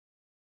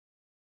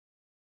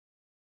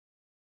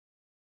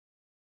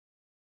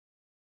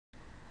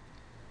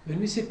When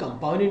we say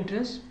compound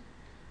interest,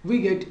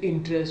 we get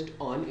interest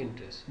on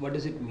interest. What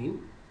does it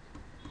mean?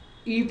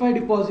 If I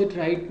deposit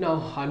right now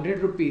 100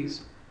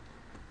 rupees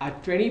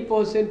at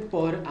 20%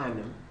 per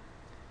annum,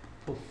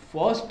 for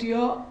first year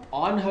on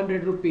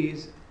 100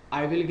 rupees,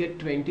 I will get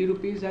 20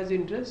 rupees as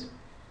interest,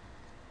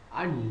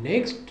 and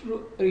next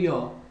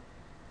year,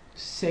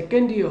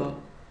 second year,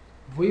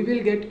 we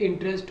will get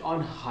interest on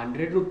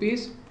 100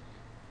 rupees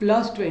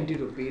plus 20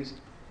 rupees.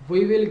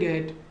 We will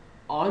get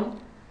on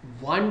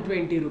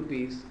 120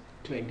 rupees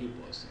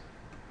 20%.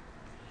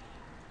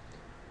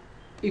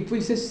 If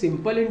we say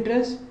simple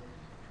interest,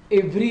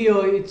 every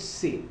year it's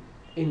same.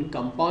 In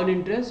compound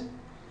interest,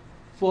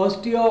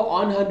 first year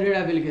on 100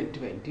 I will get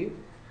 20,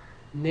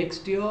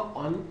 next year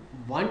on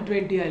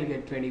 120 I'll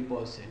get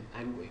 20%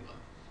 and going on.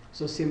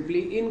 So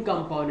simply in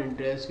compound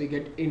interest we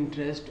get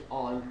interest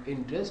on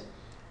interest.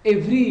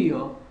 Every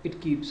year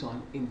it keeps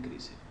on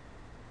increasing.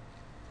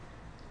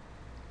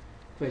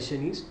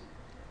 Question is,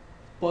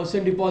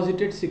 person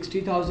deposited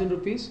 60,000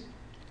 rupees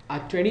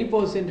at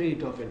 20%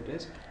 rate of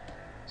interest.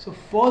 So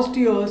first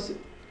year's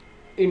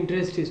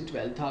interest is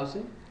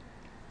 12,000,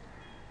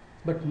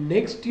 but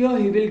next year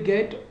he will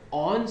get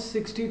on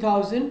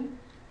 60,000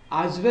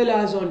 as well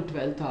as on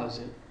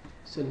 12,000.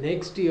 So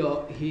next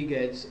year he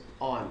gets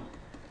on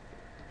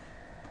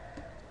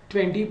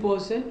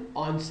 20%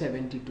 on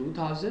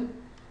 72,000.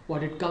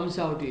 What it comes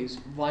out is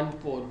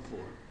 14400.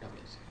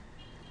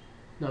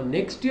 Now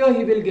next year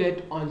he will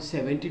get on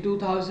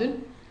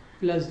 72,000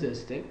 plus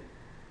this thing.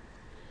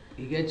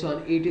 He gets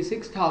on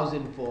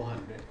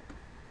 86,400.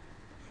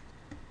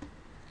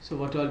 So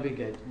what all we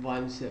get?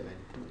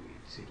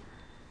 17280.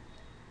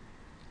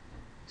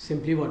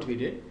 Simply what we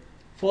did.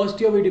 First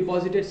year we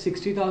deposited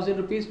 60,000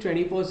 rupees,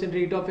 20%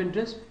 rate of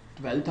interest,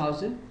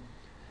 12,000.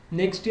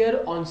 Next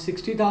year on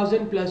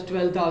 60,000 plus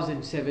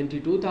 12,000,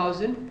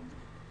 72,000.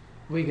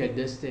 We get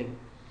this thing.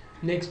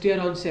 Next year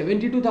on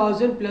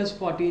 72,000 plus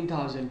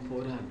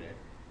 14,400.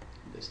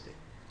 This thing.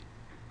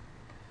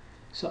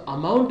 So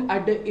amount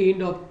at the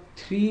end of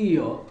 3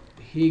 years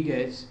he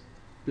gets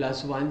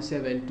plus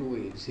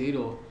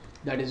 17280.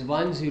 That is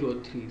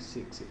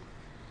 10368.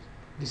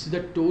 This is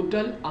the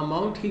total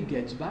amount he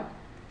gets back.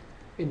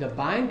 In the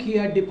bank he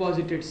had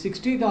deposited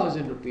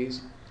 60,000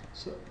 rupees.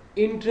 So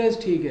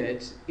interest he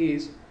gets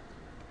is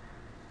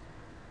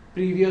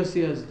previous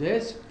year's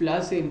this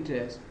plus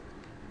interest.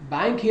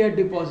 Bank he had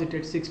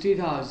deposited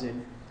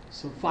 60,000.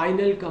 So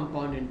final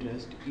compound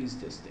interest is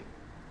this thing.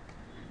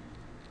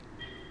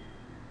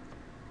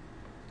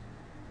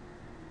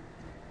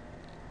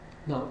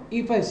 Now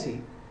if I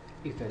say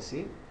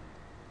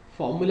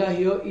formula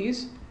here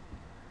is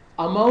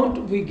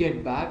amount we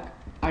get back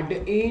at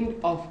the end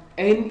of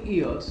n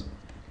years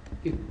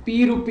if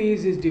P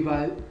rupees is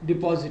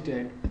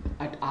deposited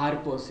at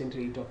R%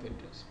 rate of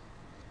interest.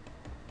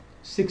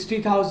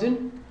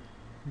 60,000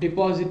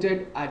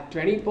 deposited at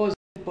 20%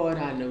 per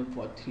annum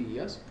for 3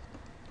 years.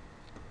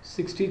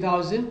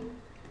 60,000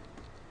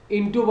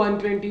 into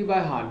 120 by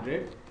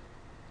 100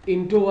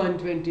 into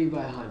 120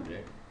 by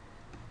 100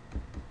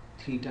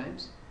 3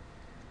 times.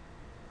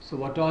 So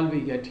what all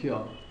we get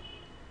here?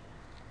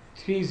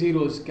 3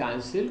 zeros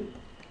cancel.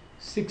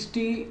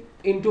 60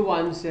 into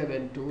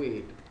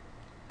 1728,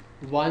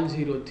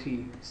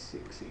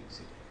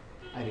 103,680.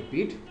 I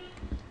repeat,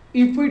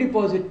 if we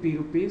deposit P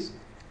rupees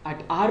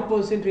at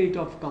R% rate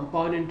of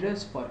compound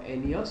interest for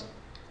n years,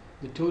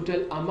 the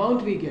total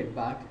amount we get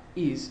back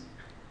is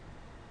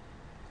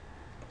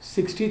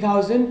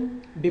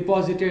 60,000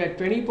 deposited at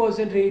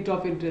 20% rate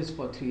of interest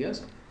for 3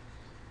 years.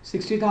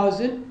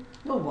 60,000.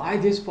 Now why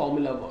this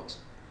formula works?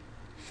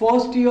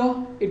 First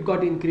year it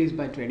got increased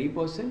by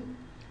 20%.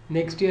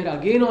 Next year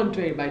again on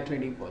by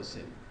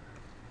 20%.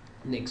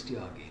 Next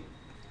year again.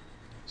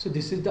 So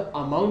this is the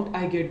amount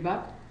I get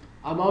back.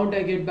 Amount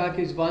I get back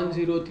is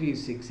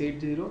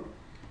 103,680.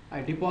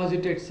 I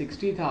deposited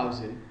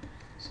 60,000.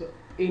 So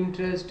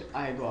interest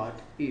I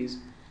got is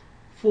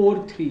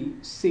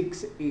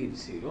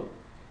 43680.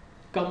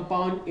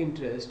 Compound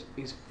interest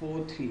is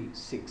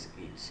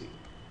 43680.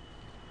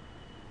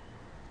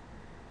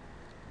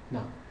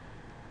 Now,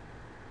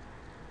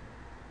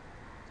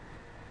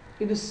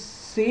 in the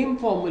same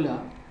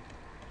formula,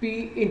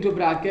 P into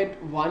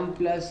bracket 1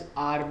 plus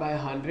R by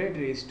 100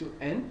 raised to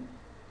N.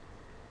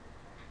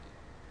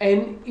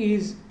 N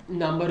is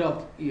number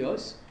of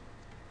years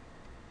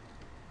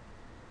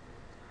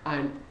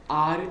and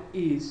R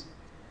is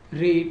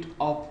rate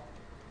of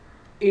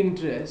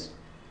interest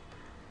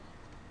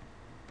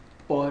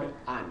per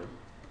annum.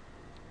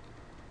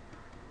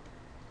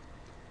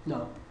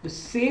 Now, the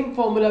same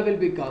formula will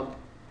become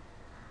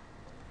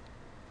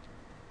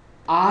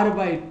R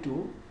by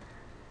 2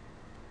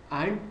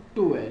 and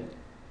 2L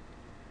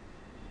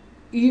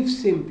if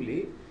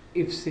simply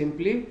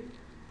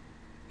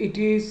it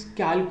is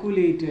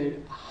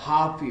calculated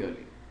half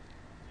yearly.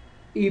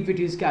 If it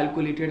is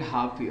calculated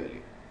half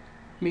yearly,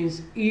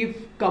 means if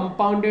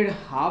compounded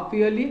half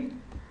yearly,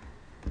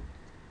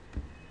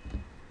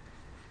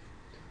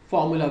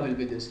 formula will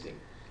be this thing,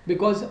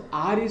 because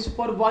R is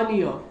for 1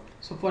 year,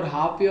 so for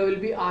half year will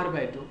be R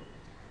by 2.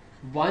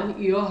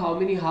 1 year, how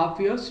many half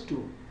years?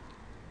 2.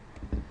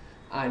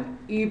 And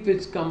if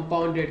it's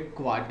compounded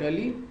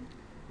quarterly,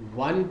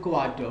 1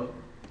 quarter,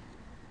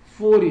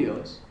 4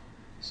 years.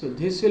 So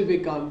this will be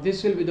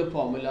the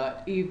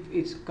formula if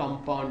it's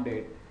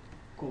compounded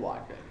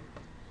quarterly.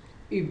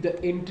 If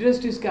the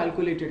interest is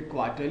calculated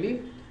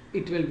quarterly,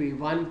 it will be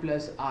 1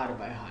 plus R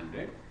by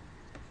 100.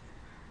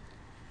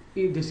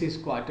 If this is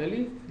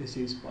quarterly, this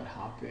is for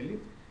half yearly,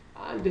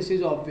 and this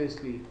is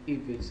obviously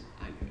if it's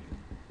annually.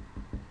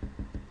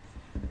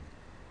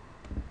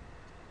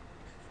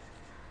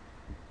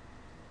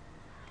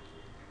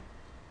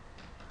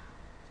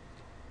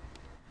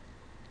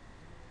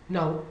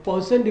 Now,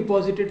 person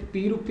deposited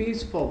P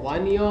rupees for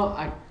 1 year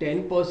at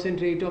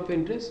 10% rate of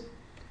interest.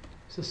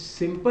 So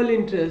simple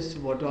interest,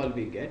 what all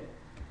we get?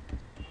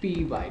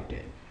 P by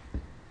 10.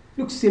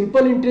 Look,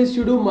 simple interest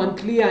you do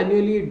monthly,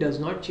 annually, it does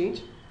not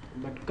change.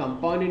 But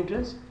compound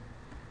interest,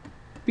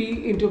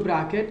 P into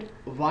bracket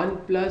 1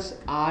 plus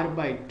R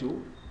by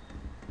 2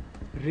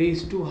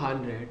 raised to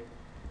 100.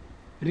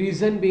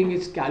 Reason being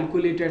it's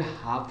calculated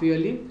half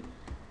yearly.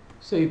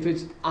 So if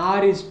it's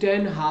R is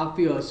 10, half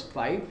years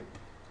 5.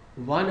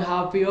 1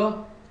 half year,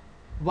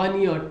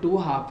 1 year, 2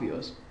 half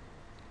years.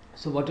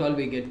 So what all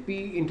we get?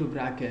 P into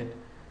bracket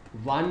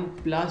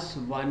 1 plus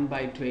 1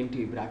 by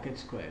 20 bracket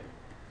square.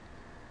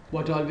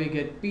 What all we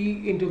get?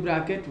 P into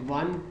bracket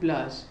 1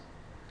 plus,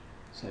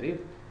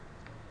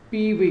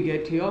 P we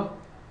get here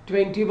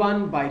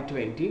 21 by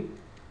 20,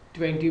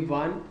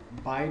 21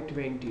 by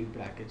 20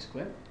 bracket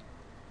square.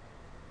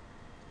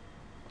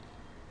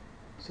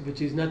 So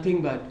which is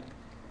nothing but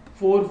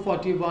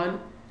 441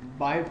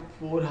 by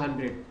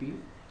 400 P.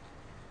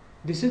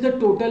 This is the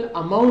total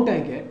amount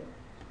I get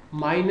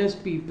minus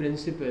P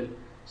principal.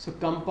 So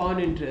compound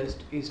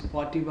interest is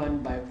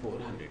 41 by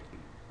 400 P.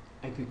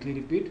 I quickly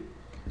repeat.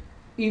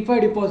 If I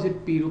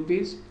deposit P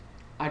rupees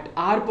at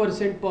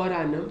R% per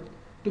annum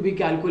to be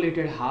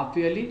calculated half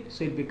yearly,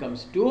 so it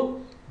becomes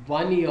 2.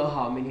 1 year,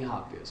 how many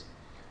half years?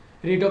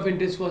 Rate of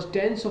interest was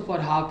 10, so for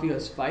half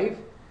years 5.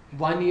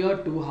 1 year,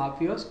 2 half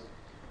years.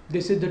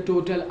 This is the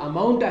total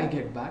amount I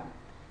get back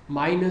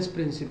minus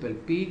principal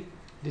P.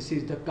 This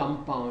is the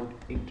compound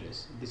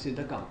interest. This is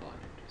the compound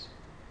interest.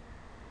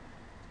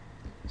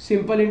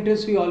 Simple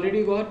interest we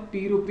already got.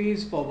 P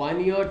rupees for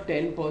 1 year,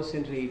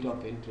 10% rate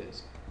of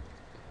interest.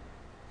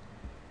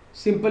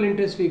 Simple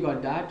interest we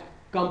got that.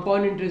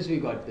 Compound interest we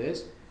got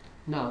this.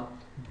 Now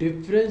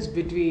difference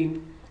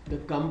between the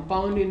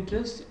compound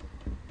interest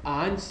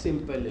and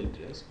simple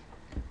interest,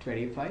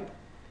 25.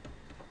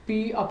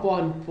 P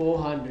upon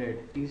 400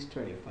 is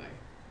 25.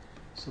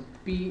 So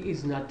P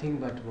is nothing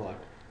but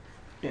what?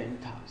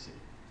 10,000.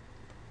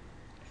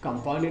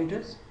 Compound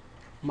interest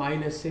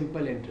minus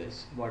simple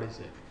interest, what is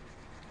it?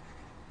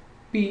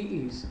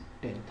 P is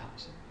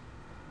 10,000.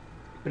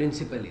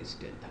 Principal is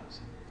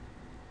 10,000.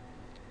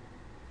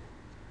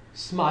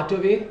 Smarter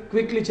way,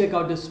 quickly check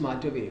out the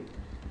smarter way.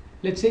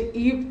 Let's say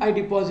if I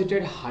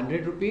deposited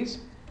 100 rupees,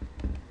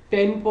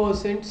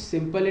 10%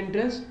 simple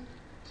interest.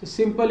 So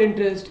simple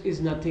interest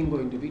is nothing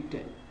going to be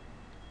 10.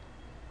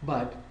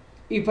 But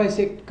if I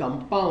say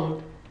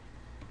compound,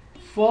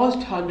 first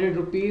 100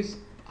 rupees,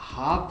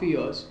 half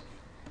years,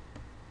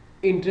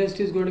 interest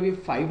is going to be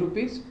 5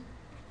 rupees.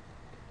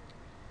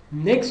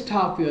 Next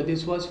half year,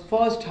 this was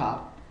first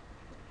half.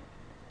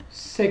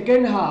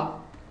 Second half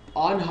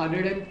on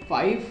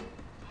 105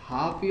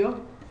 half year,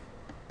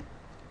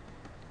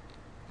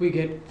 we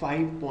get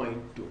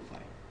 5.25.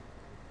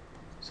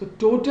 So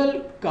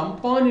total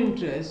compound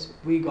interest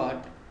we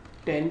got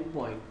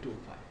 10.25.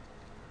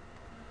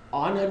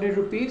 On 100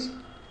 rupees,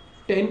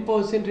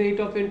 10% rate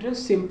of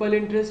interest, simple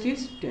interest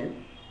is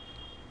 10.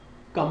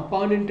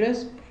 Compound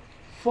interest,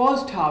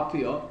 first half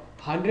year,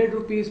 100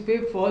 rupees pay,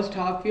 first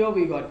half year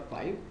we got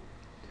 5.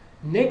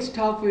 Next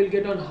half we will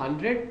get on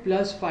 100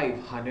 plus 5,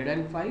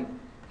 105,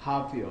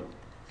 half year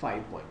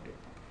 5.25.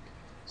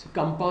 So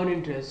compound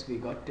interest we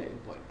got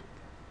 10.2.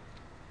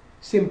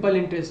 Simple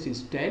interest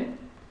is 10,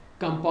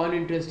 compound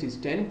interest is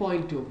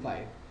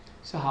 10.25.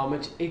 So how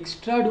much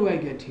extra do I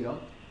get here?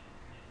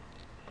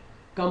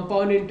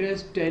 Compound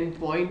interest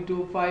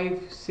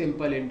 10.25,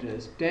 simple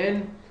interest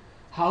 10.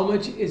 How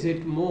much is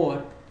it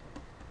more?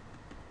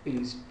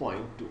 Is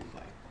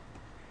 0.25.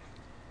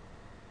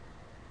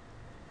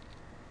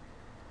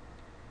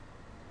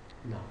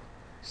 Now,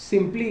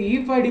 simply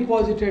if I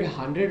deposited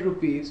 100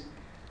 rupees,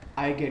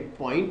 I get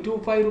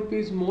 0.25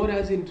 rupees more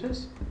as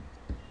interest.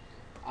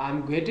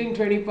 I'm getting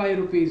 25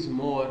 rupees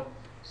more.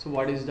 So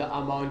what is the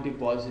amount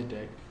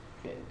deposited?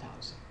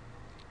 10,000.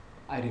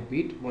 I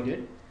repeat, what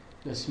did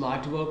the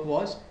smart work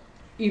was?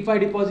 If I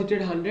deposited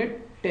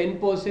 100,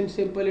 10%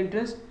 simple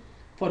interest.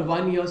 For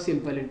 1 year,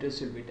 simple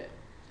interest will be 10.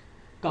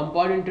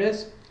 Compound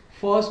interest,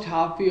 first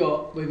half year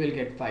we will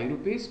get 5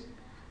 rupees.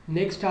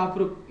 Next half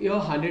year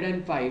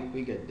 105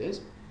 we get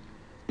this.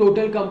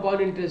 Total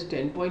compound interest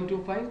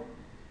 10.25.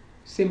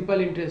 Simple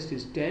interest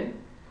is 10.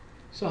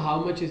 So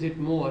how much is it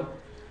more?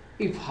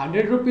 If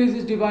 100 rupees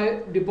is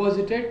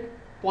deposited,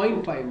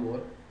 0.5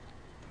 more.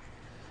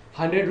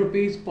 100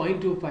 rupees,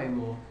 0.25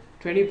 more.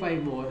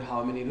 25 more,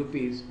 how many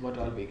rupees? What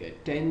all we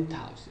get?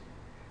 10,000.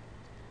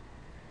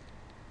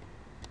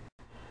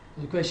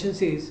 The question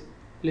says,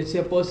 let's say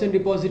a person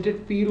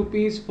deposited P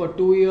rupees for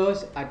 2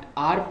 years at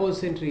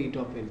R% rate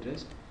of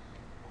interest.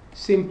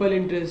 Simple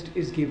interest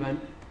is given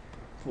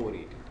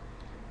 480.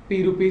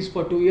 P rupees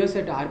for 2 years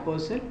at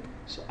R%.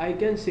 So I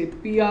can say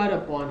PR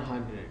upon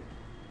 100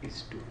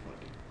 is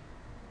 240.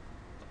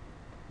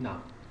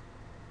 Now,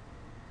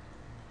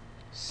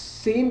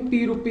 same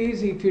P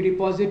rupees if you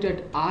deposit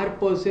at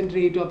R%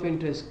 rate of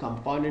interest,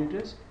 compound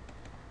interest,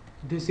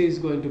 this is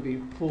going to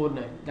be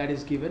 49. That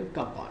is given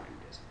compound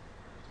interest.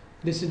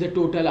 This is the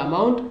total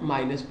amount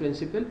minus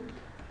principal.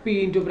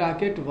 P into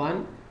bracket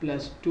 1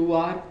 plus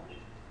 2R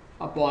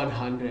upon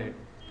 100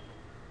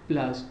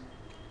 plus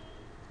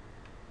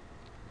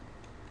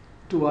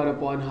 2R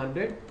upon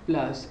 100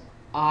 plus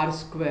R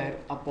square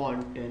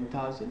upon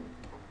 10,000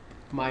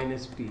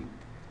 minus P.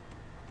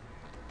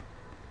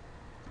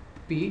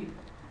 P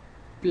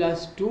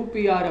plus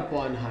 2PR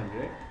upon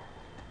 100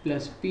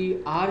 plus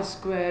PR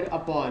square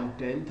upon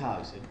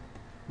 10,000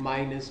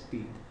 minus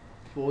P,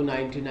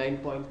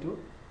 499.2.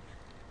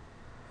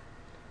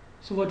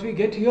 So what we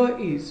get here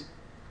is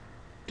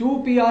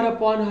 2 PR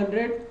upon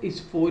 100 is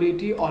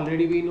 480,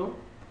 already we know.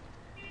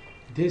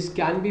 This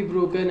can be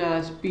broken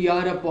as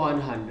PR upon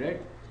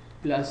 100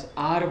 plus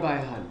R by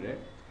 100,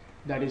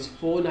 that is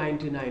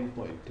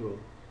 499.2.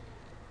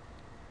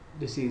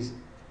 This is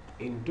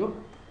into.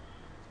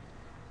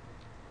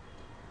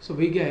 So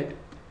we get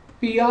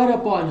PR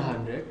upon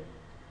 100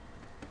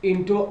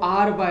 into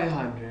R by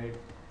 100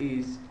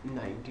 is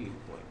 19.2.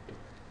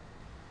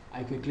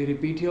 I quickly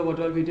repeat here what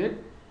all we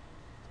did.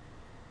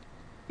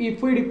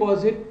 If we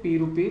deposit P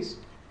rupees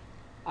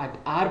at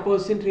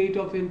R% rate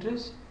of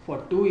interest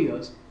for 2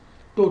 years,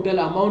 total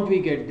amount we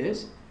get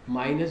this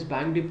minus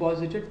bank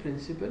deposited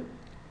principal.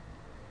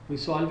 We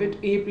solve it.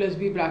 A plus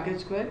B bracket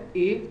square,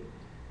 A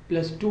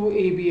plus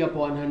 2AB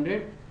upon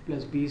 100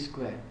 plus B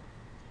square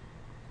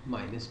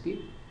minus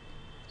P.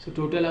 So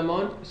total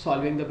amount,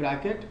 solving the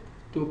bracket,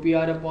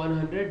 2PR upon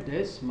 100,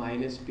 this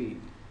minus P.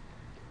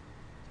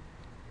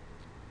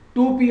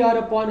 2PR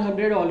upon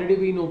 100 already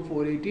we know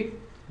 480,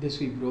 this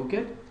we broke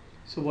it.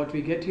 So what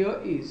we get here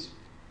is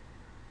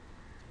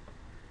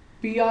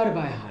PR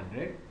by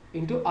 100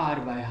 into R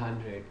by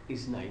 100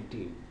 is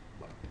 19.2.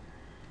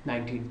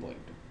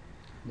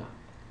 Now,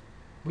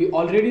 we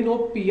already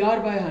know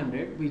PR by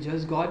 100, we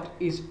just got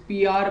is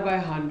PR by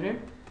 100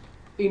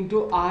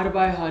 into R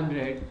by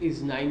 100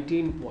 is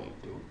 19.2.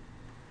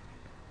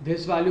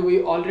 This value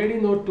we already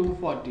know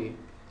 240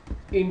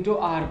 into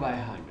R by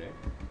 100.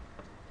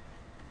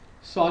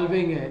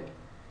 Solving it,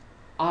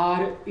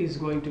 R is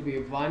going to be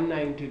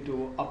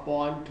 192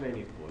 upon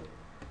 24,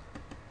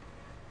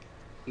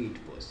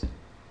 8%.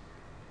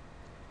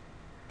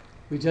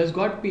 We just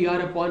got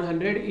PR upon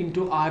 100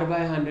 into R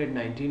by 100,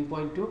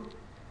 19.2.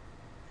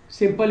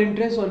 Simple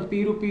interest on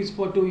P rupees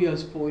for 2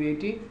 years,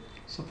 480.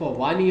 So for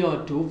 1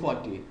 year,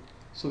 240.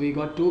 So we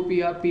got 2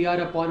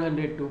 PR upon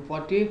 100,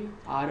 240,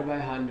 R by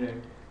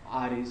 100,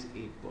 R is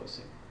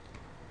 8%.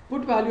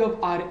 Put value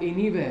of R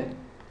anywhere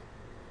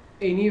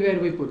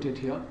we put it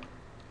here.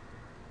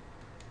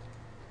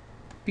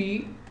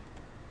 P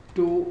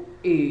to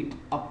 8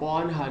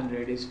 upon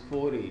 100 is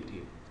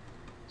 480.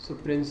 So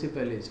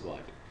principal is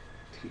what?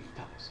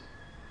 3000.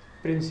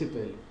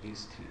 Principal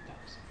is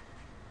 3000.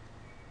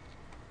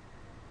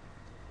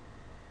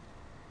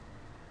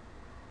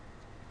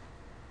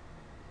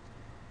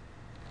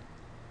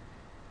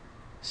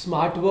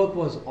 Smart work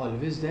was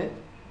always there.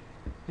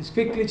 Let's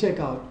quickly check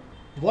out.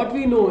 What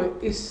we know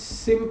is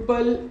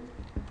simple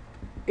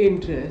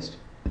interest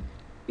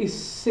is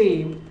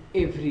same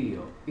every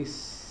year.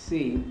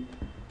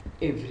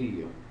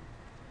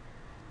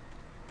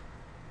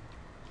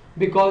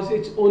 Because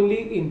it's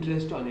only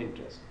interest on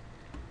interest.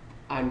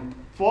 And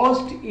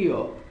first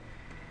year,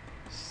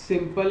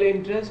 simple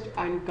interest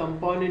and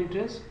compound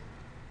interest,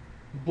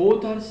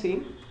 both are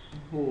same.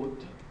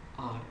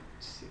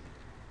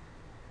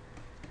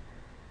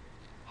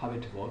 How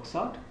it works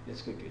out,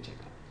 let's quickly check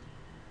out.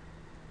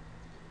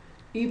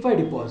 If I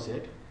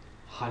deposit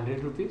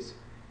 100 rupees,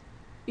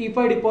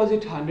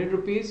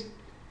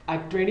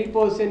 at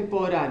 20%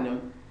 per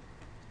annum,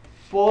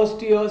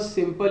 first year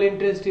simple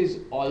interest is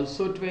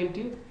also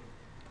 20,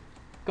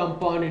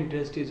 compound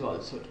interest is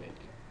also 20.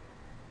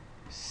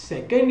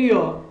 Second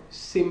year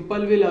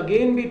simple will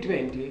again be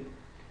 20,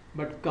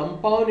 but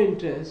compound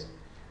interest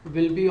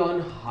will be on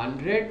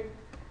 100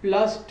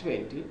 plus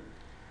 20,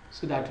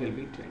 so that will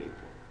be 24.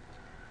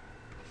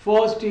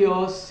 First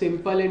year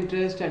simple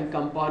interest and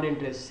compound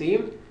interest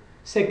same.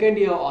 Second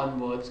year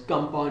onwards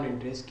compound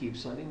interest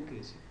keeps on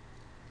increasing.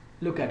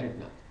 Look at it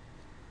now.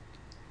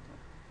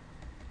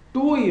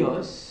 2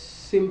 years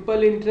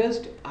simple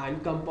interest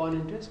and compound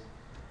interest.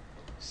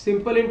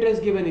 Simple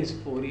interest given is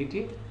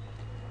 480.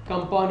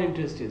 Compound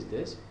interest is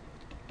this.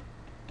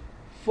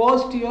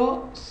 First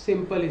year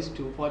simple is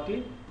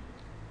 240.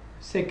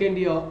 Second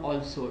year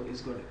also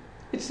is good.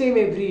 It's same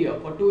every year.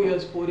 For 2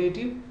 years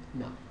 480.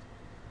 Now,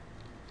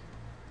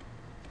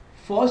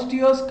 first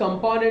year's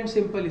compound and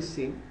simple is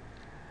same.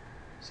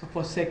 So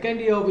for second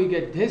year we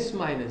get this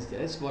minus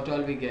this. What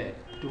all we get?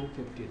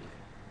 259.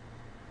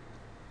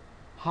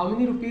 How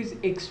many rupees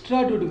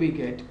extra did we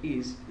get?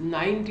 Is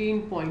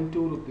 19.2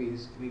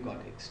 rupees we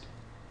got extra.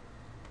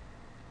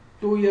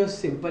 2 years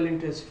simple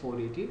interest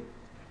 480,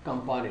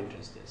 compound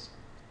interest this.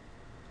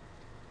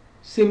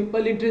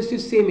 Simple interest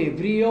is same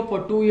every year.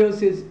 For 2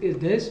 years is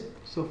this.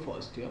 So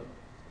first year.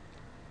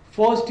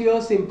 First year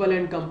simple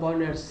and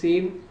compound are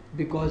same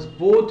because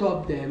both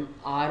of them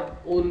are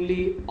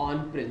only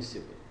on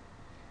principal.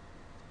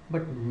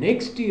 But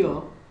next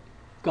year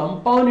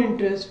compound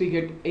interest we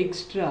get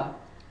extra.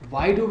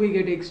 Why do we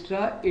get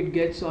extra? It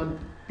gets on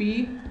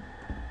P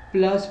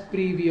plus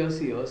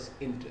previous year's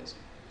interest.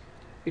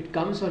 It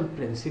comes on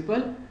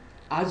principal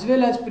as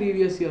well as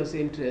previous year's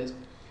interest.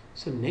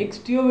 So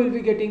next year we'll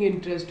be getting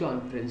interest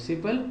on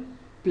principal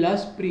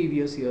plus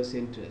previous year's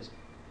interest.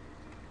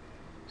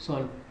 So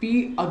on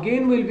P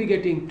again we'll be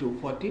getting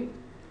 240.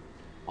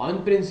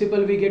 On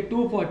principal we get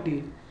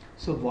 240.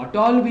 So what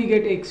all we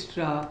get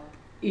extra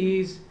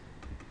is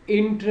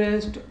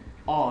interest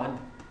on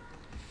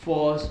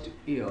first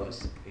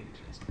year's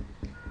interest.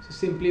 So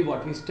simply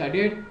what we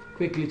studied,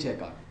 quickly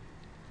check out.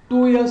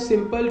 2 years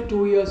simple,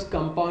 2 years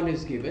compound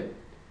is given.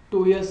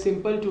 2 years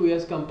simple, 2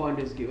 years compound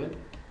is given.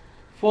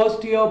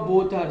 First year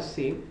both are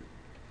same.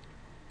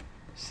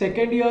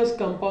 Second year's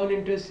compound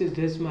interest is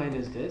this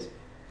minus this.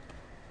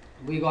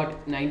 We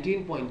got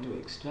 19.2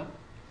 extra.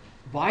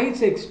 Why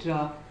it's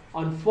extra?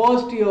 On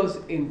first year's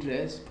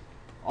interest,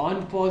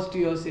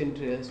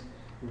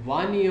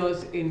 1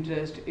 year's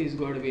interest is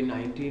going to be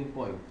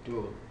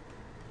 19.2.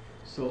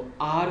 So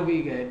R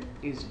we get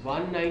is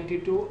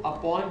 192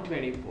 upon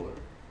 24.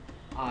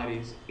 R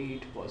is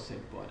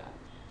 8% per annum.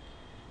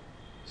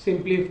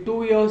 Simply if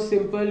 2 years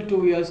simple,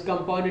 2 years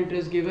compound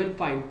interest given,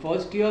 find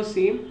first year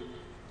same.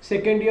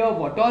 Second year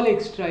what all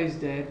extra is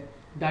there?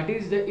 That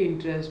is the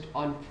interest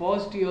on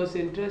first year's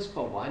interest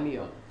for 1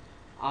 year.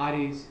 R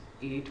is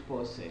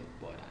 8%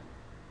 per annum.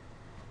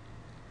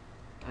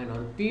 And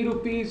on P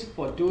rupees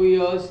for 2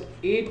 years,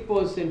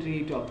 8%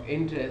 rate of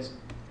interest,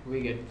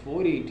 we get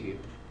 480.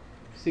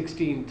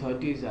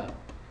 1630s are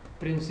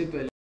principal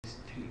is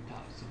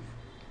 3000.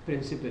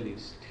 Principal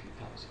is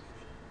 3000.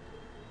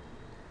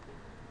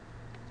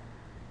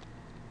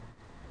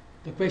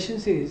 The question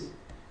says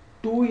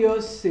 2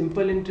 years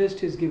simple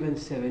interest is given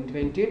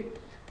 720,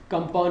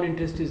 compound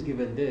interest is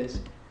given this.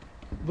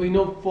 We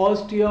know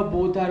first year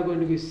both are going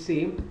to be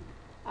same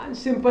and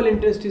simple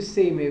interest is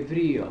same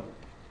every year.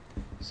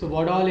 So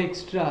what all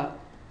extra?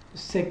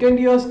 Second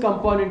year's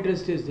compound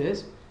interest is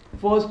this,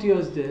 first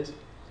year's this.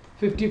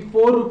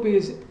 54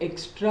 rupees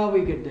extra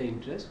we get the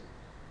interest.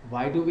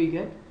 Why do we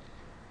get?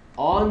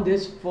 On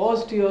this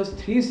first year's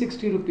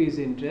 360 rupees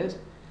interest,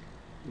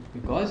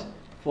 because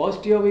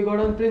first year we got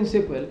on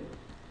principal,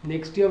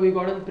 next year we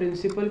got on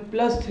principal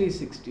plus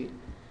 360.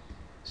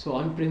 So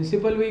on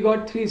principal we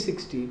got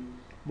 360.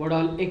 What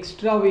all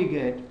extra we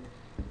get?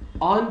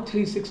 On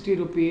 360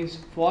 rupees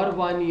for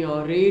 1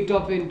 year, rate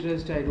of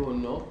interest I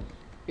don't know,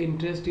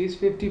 interest is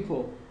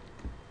 54.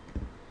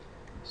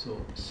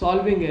 So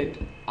solving it,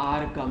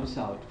 R comes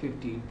out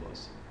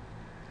 15%.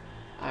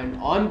 And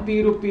on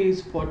P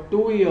rupees for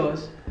 2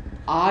 years,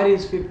 R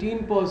is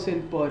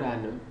 15% per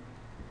annum.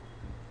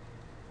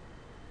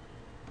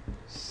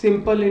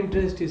 Simple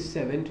interest is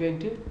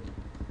 720.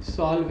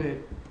 Solve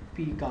it,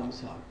 P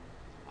comes out.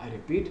 I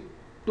repeat,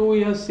 2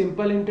 years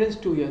simple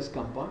interest, 2 years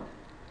compound.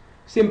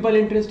 Simple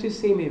interest is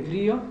same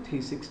every year,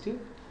 360.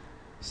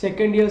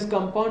 Second year's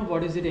compound,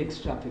 what is it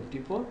extra?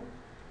 54.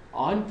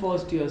 On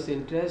first year's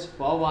interest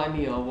for 1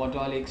 year, what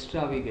all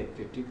extra we get?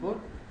 54.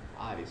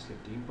 R is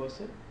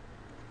 15%.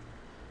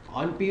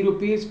 On P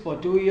rupees for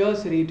 2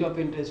 years, rate of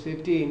interest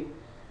 15.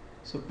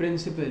 So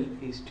principal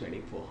is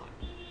 2400.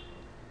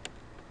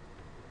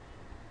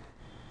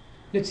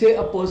 Let's say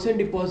a person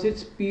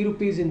deposits P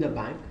rupees in the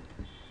bank.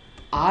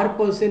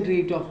 R%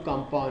 rate of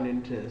compound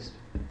interest.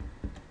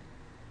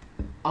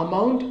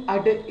 Amount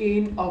at the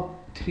end of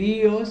 3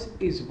 years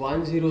is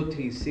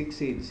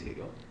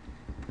 103680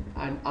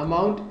 and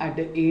amount at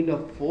the end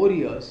of 4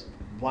 years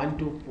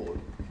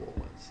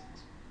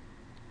 124416.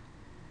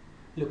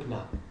 Look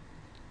now.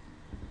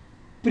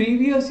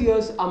 Previous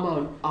year's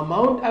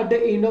amount at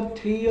the end of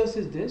 3 years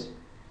is this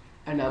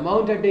and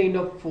amount at the end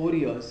of 4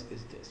 years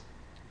is this.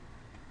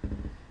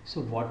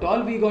 So what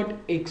all we got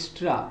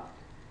extra?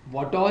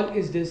 What all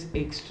is this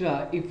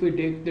extra? If we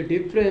take the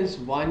difference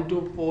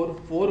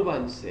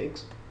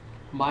 124416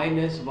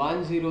 minus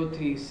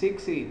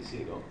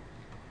 103680,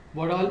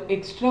 what all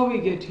extra we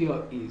get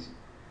here is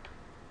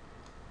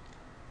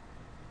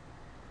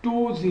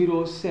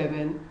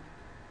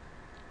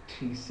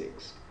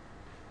 20736.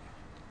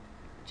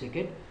 Check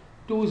it,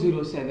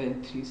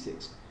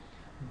 20736.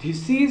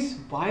 This is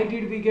why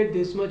did we get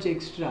this much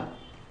extra?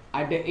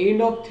 At the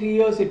end of 3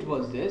 years it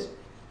was this,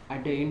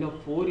 at the end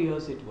of 4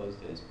 years it was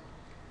this.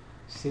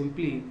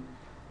 Simply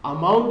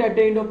amount at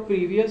the end of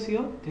previous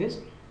year this.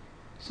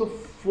 So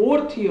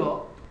fourth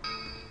year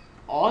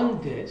on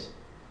this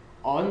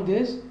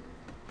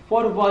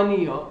for 1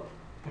 year,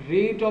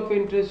 rate of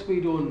interest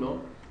we don't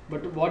know,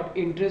 But what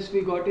interest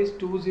we got is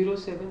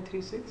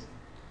 20736.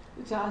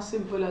 It's as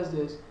simple as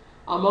this.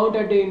 Amount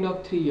at the end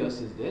of 3 years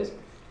is this.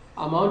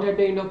 Amount at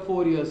the end of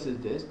 4 years is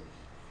this.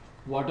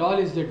 What all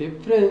is the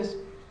difference?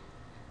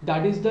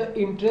 That is the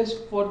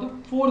interest for the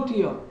 4th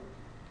year.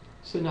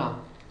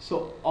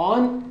 So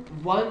on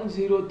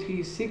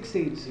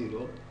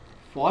 103680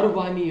 for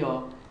 1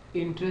 year,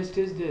 interest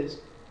is this.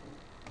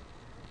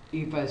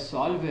 If I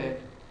solve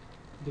it,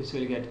 this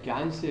will get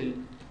cancelled.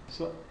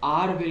 So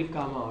R will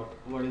come out,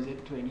 what is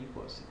it,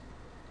 20%.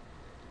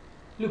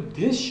 Look,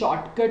 this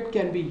shortcut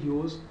can be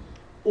used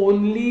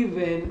only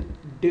when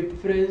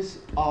difference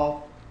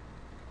of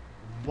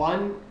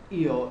 1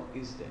 year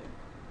is there.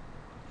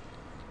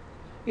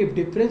 If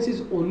difference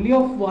is only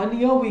of 1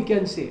 year, we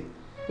can say.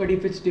 But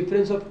if it's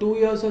difference of 2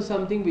 years or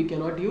something, we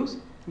cannot use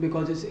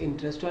because it's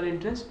interest on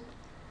interest.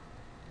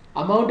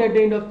 Amount at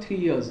the end of 3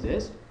 years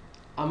this.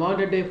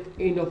 Amount at the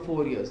end of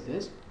 4 years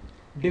this.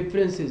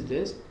 Difference is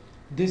this.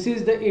 This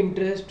is the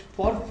interest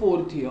for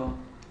 4th year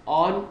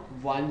on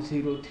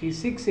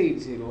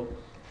 103680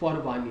 for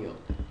 1 year.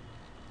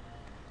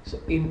 So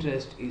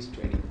interest is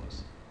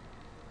 20%.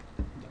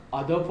 The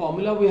other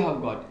formula we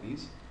have got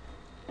is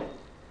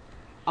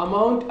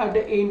amount at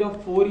the end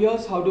of 4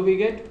 years. How do we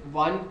get?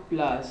 1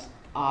 plus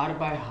R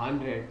by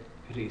 100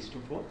 raised to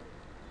 4.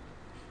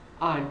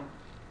 And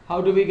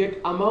how do we get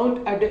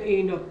amount at the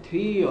end of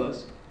 3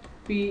 years?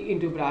 P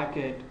into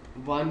bracket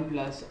 1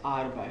 plus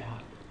R by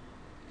 100.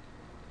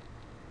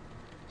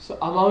 So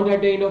amount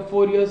at the end of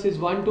 4 years is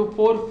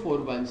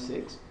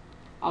 124416.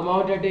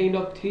 Amount at the end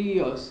of 3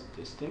 years,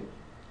 this thing.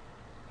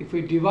 If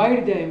we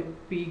divide them,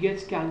 P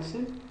gets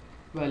cancelled.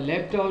 We are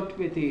left out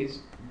with is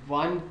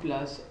 1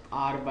 plus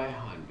R by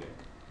 100.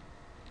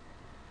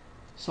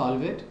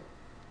 Solve it.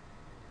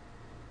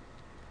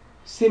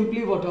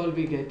 Simply what all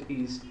we get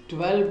is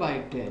 12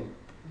 by 10,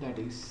 that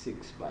is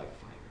 6 by 5.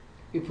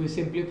 If we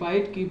simplify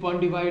it, keep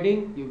on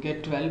dividing, you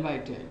get 12 by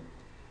 10.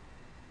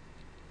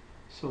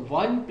 So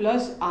 1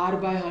 plus R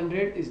by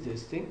 100 is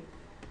this thing.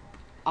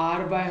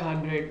 R by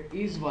 100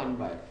 is 1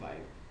 by 5.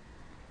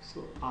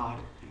 So R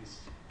is.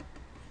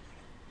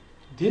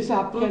 This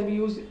approach can be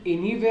used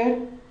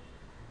anywhere.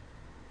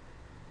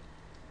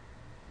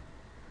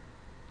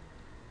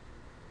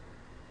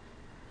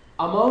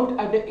 Amount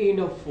at the end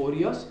of 4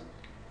 years.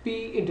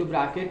 P into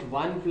bracket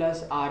 1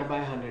 plus R by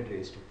 100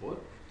 raised to 4.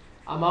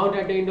 Amount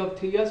at the end of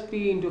 3 years.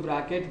 P into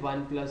bracket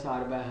 1 plus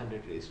R by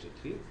 100 raised to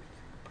 3.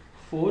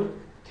 4,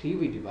 3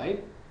 we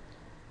divide.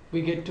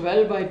 We get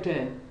 12 by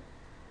 10.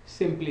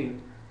 Simply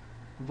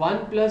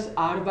 1 plus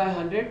R by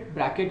 100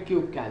 bracket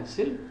cube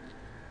cancel.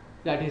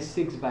 That is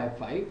 6 by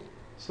 5.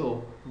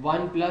 So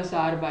 1 plus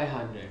R by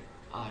 100.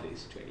 R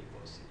is 20%.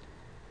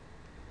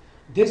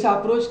 This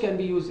approach can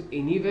be used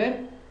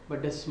anywhere.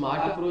 But the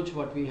smart approach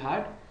what we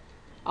had.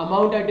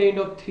 Amount at the end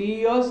of 3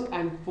 years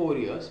and 4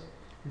 years.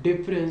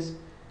 Difference.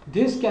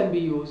 This can be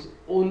used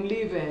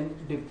only when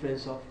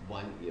difference of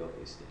 1 year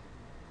is there.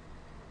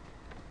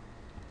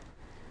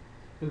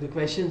 So the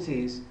question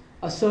says,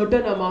 a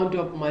certain amount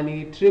of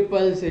money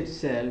triples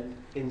itself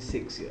in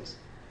 6 years.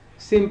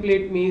 Simply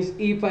it means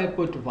if I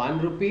put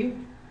 1 rupee,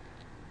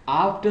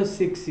 after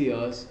 6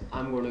 years,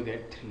 I'm going to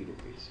get 3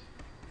 rupees.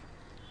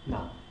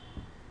 Now,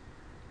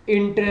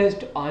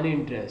 interest on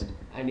interest.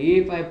 And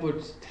if I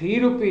put 3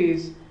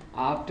 rupees,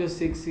 after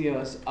 6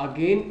 years,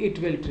 again it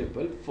will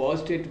triple.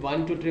 First it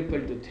 1 to triple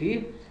to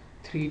 3,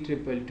 3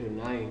 triple to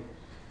 9.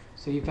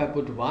 So if I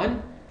put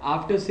 1,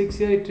 after 6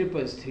 years it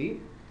triples 3.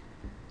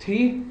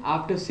 3,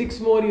 after 6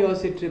 more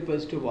years it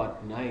triples to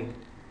what? 9.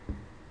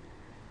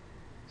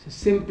 So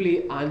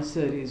simply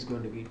answer is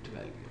going to be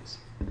 12 years.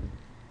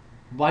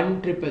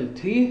 1 triple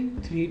 3,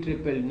 3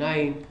 triple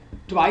 9,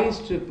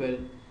 twice triple.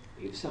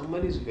 If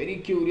someone is very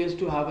curious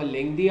to have a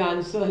lengthy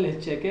answer,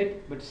 let's check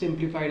it. But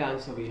simplified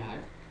answer we had.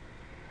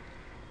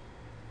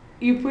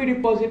 If we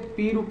deposit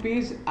P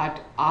rupees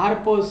at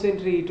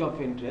R% rate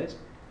of interest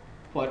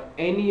for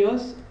n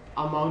years,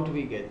 amount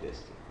we get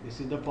this thing.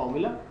 This is the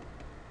formula.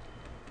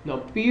 Now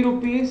P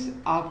rupees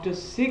after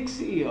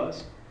 6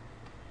 years,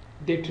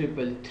 they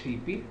triple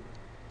 3P.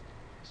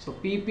 So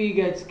PP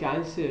gets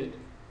cancelled.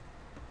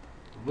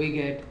 We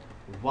get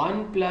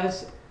 1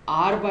 plus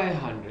R by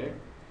 100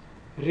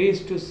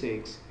 raised to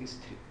 6 is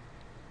 3.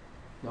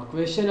 Now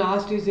question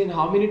asked is in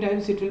how many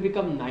times it will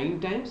become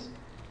 9 times.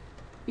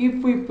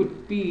 If we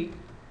put P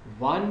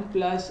 1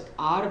 plus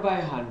R by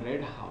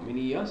 100, how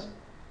many years?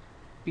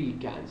 P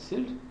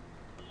cancelled.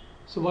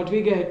 So what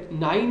we get?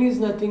 9 is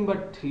nothing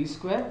but 3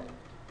 square.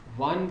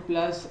 1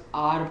 plus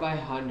R by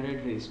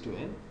 100 raised to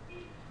n.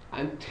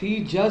 And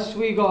 3 just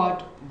we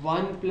got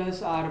 1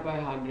 plus R by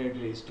 100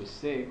 raised to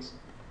 6.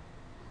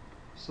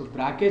 So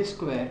bracket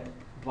square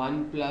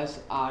 1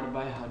 plus R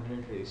by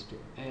 100 raised to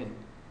n.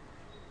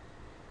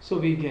 So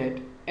we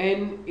get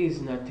n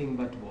is nothing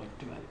but what?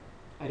 12.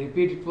 I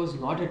repeat, it was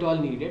not at all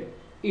needed.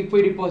 If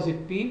we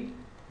deposit P,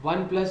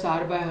 1 plus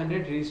R by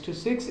 100 raised to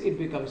 6, it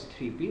becomes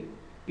 3P.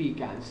 P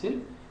cancel.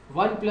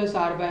 1 plus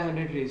R by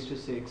 100 raised to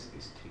 6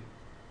 is 3.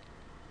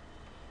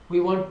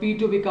 We want P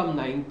to become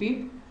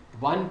 9P.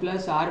 1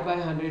 plus R by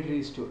 100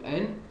 raised to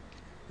n.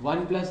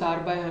 1 plus r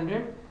by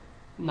 100.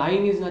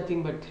 9 is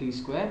nothing but 3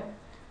 square.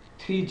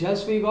 3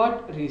 just we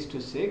got raised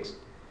to 6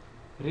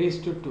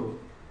 raised to 2.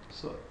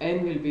 So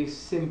n will be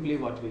simply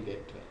what we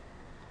get 12.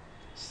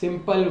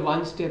 Simple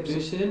one step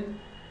solution.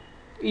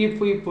 If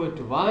we put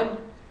 1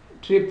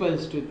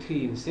 triples to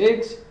 3 in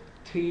 6,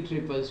 3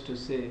 triples to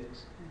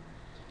 6,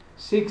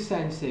 6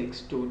 and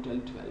 6 total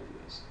 12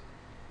 years.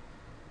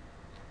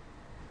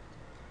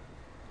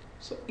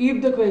 So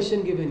if the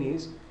question given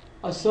is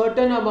a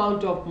certain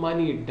amount of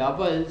money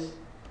doubles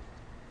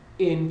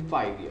in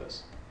 5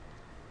 years,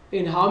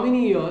 in how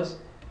many years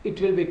it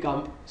will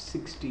become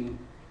 16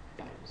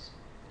 times?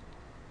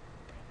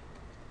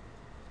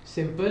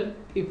 Simple.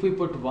 If we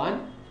put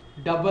 1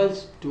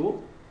 doubles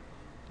 2,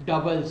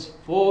 doubles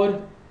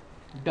 4,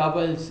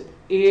 doubles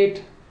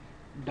 8,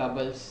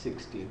 doubles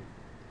 16.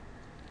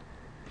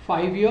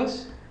 5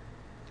 years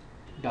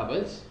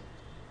doubles.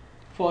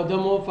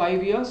 Furthermore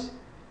 5 years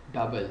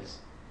doubles.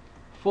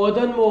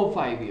 Furthermore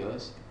 5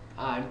 years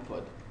and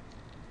further.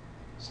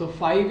 So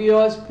 5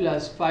 years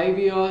plus 5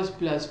 years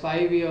plus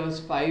 5 years,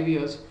 5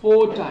 years,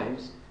 4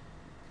 times.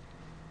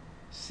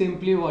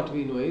 Simply what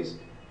we know is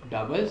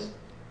doubles.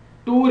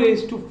 2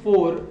 raised to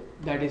 4,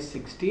 that is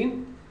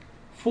 16.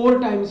 4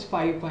 times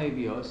 5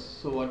 years.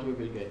 So what we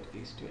will get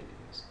is 20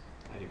 years.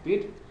 I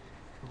repeat.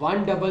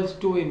 1 doubles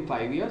 2 in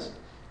 5 years.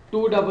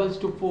 2 doubles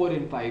to 4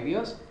 in 5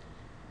 years.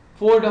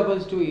 4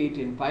 doubles to 8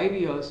 in 5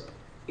 years.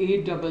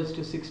 8 doubles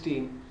to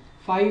 16.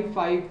 5,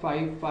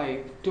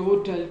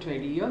 total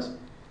 20 years.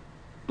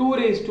 2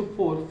 raised to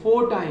 4,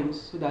 4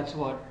 times, so that's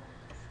what?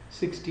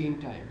 16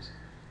 times.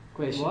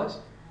 Question was,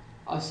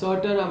 a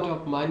certain amount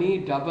of money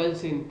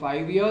doubles in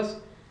 5 years.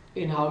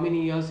 In how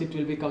many years it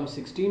will become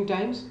 16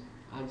 times?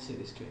 Answer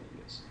is 20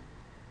 years.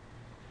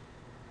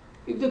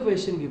 If the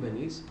question given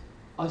is,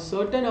 a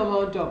certain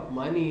amount of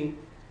money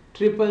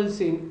triples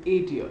in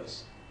 8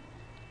 years.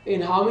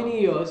 In how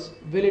many years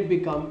will it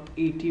become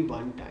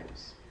 81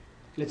 times?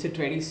 Let's say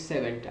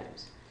 27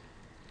 times.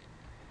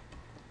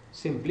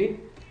 Simply,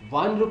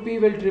 1 rupee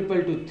will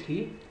triple to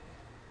 3,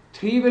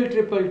 3 will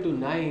triple to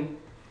 9,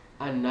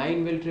 and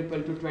 9 will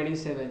triple to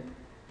 27.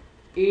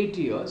 8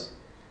 years,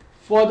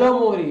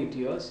 furthermore 8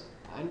 years,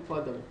 and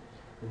furthermore.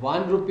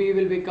 1 rupee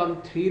will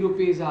become 3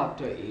 rupees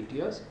after 8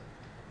 years,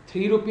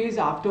 3 rupees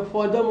after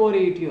furthermore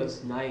 8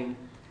 years, 9,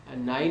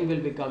 and 9 will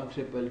become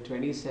triple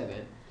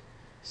 27.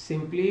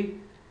 Simply,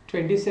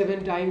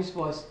 27 times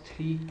was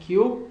 3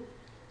 cube.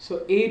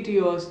 So 8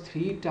 years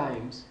 3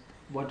 times,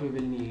 what we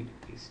will need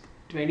is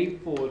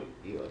 24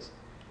 years.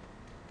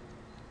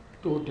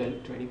 Total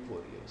 24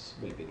 years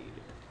will be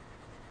needed.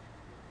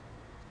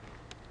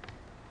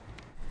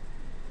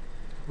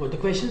 What the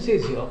question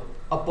says here,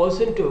 a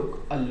person took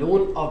a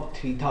loan of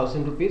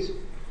 3,000 rupees.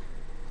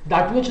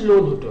 That much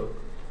loan he took,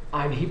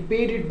 and he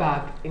paid it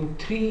back in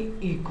 3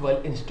 equal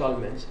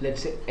installments.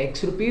 Let's say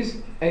X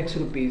rupees, X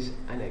rupees,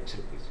 and X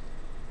rupees.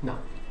 Now,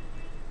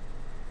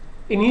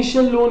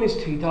 initial loan is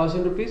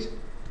 3,000 rupees.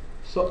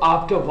 So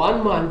after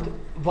 1 month,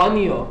 1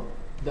 year,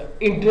 the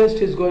interest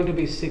is going to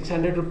be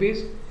 600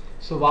 rupees.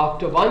 So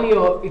after 1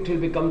 year, it will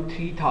become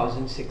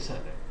 3,600.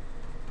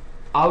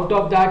 Out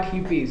of that,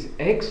 he pays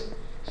X.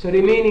 So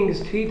remaining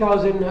is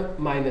 3,000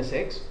 minus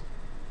X.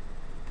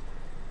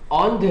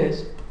 On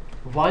this,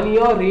 1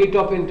 year rate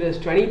of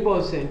interest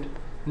 20%.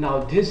 Now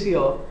this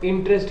year,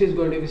 interest is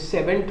going to be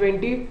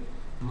 720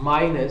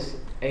 minus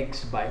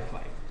X by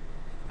 5.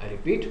 I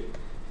repeat.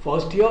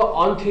 First year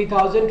on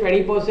 3,000,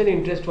 20%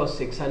 interest was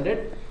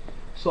 600.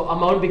 So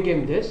amount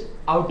became this,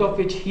 out of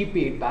which he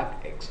paid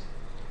back X.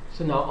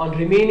 So now on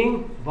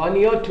remaining 1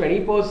 year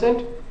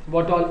 20%,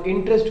 what all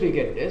interest we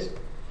get is,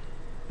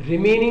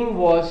 remaining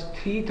was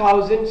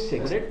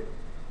 3,600.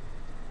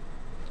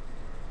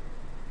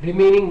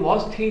 Remaining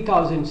was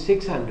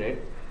 3,600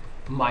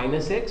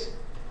 minus X.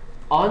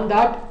 On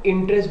that,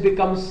 interest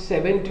becomes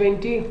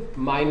 720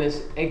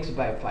 minus X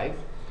by 5.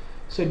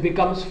 So it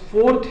becomes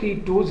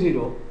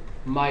 4320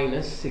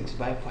 minus 6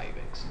 by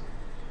 5x.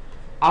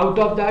 Out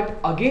of that,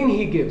 again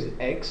he gives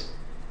X.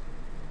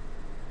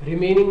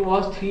 Remaining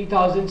was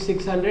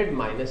 3,600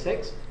 minus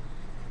X.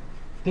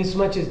 This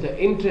much is the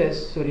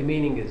interest, so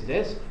remaining is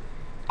this.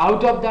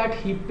 Out of that,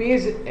 he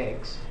pays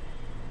X.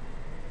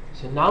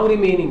 So now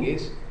remaining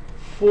is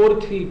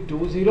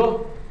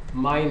 4320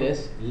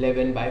 minus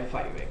 11 by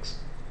 5x.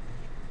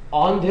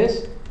 On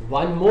this,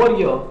 1 more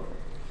year,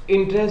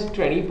 interest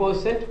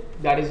 20%,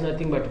 that is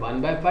nothing but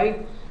 1 by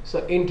 5.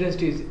 So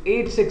interest is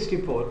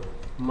 864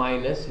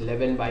 minus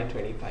 11 by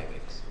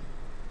 25x.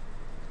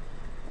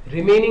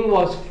 Remaining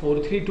was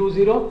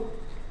 4320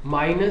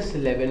 minus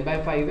 11 by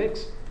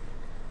 5x.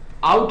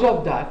 Out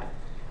of that,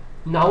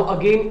 now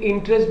again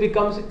interest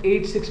becomes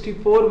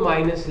 864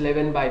 minus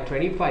 11 by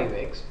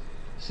 25x.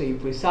 So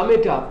if we sum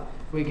it up,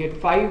 we get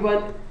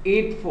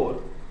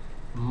 5184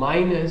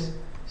 minus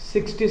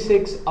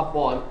 66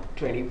 upon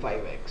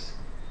 25x.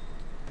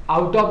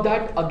 Out of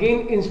that,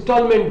 again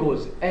installment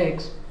goes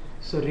X.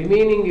 So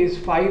remaining is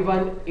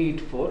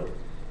 5184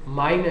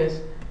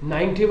 minus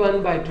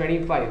 91 by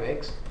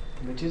 25x,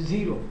 which is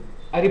 0.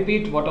 I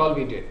repeat what all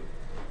we did.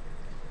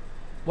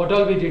 what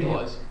all we did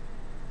was,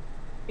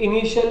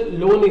 initial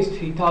loan is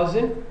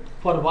 3000,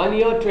 for 1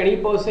 year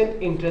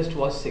 20% interest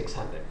was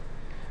 600.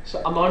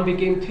 So amount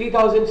became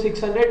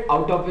 3600,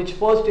 out of which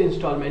first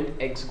installment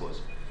X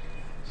goes.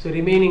 So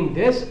remaining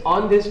this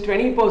on this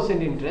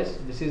 20%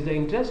 interest, this is the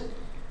interest,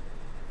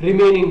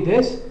 remaining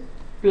this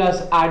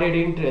plus added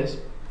interest,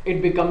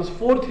 it becomes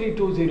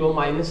 4320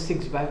 minus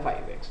 6 by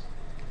 5x.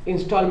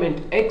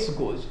 Installment X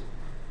goes.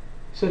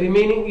 So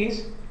remaining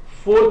is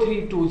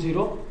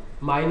 4320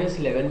 minus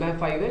 11 by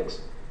 5x.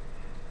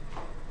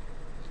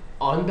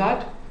 On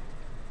that,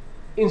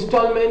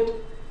 installment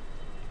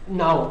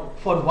now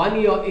for 1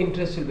 year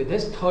interest will be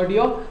this, third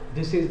year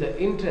this is the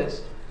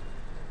interest,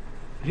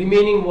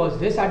 remaining was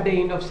this at the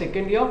end of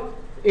second year,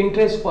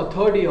 interest for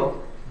third year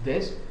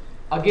this,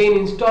 again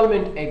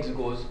installment X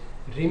goes,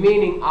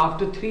 remaining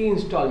after 3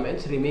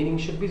 installments remaining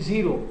should be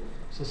 0.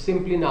 So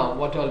simply now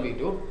what all we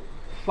do,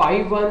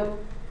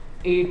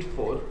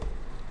 5184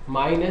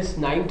 minus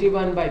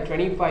 91 by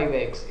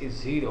 25x is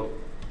 0,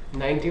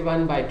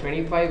 91 by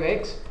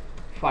 25x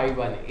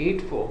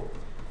 5184,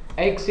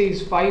 x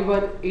is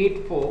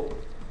 5184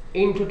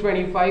 into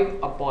 25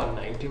 upon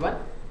 91.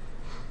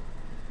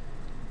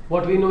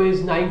 What we know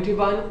is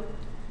 91,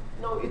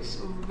 now it's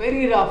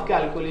very rough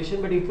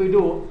calculation, but if we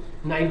do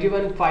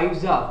 91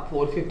 5s are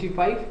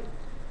 455,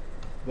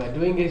 we are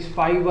doing is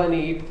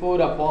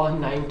 5184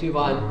 upon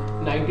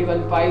 91,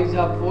 91 5s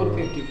are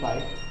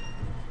 455,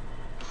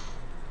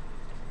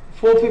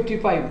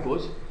 455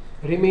 goes,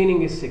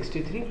 remaining is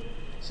 63.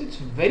 So it's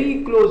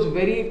very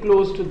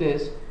close to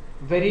this,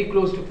 very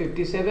close to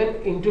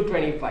 57 into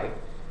 25.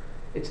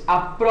 It's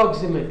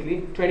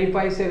approximately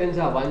 25 sevens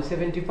are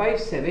 175,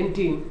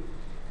 17,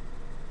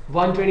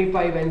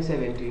 125 and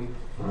 17.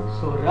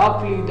 So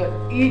roughly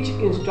the each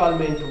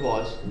installment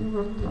was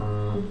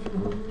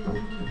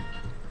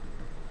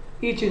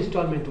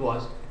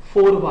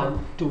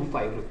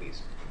 4125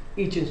 rupees.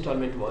 Each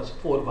installment was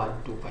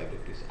 4125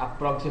 rupees.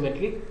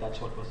 Approximately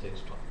that's what was the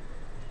installment.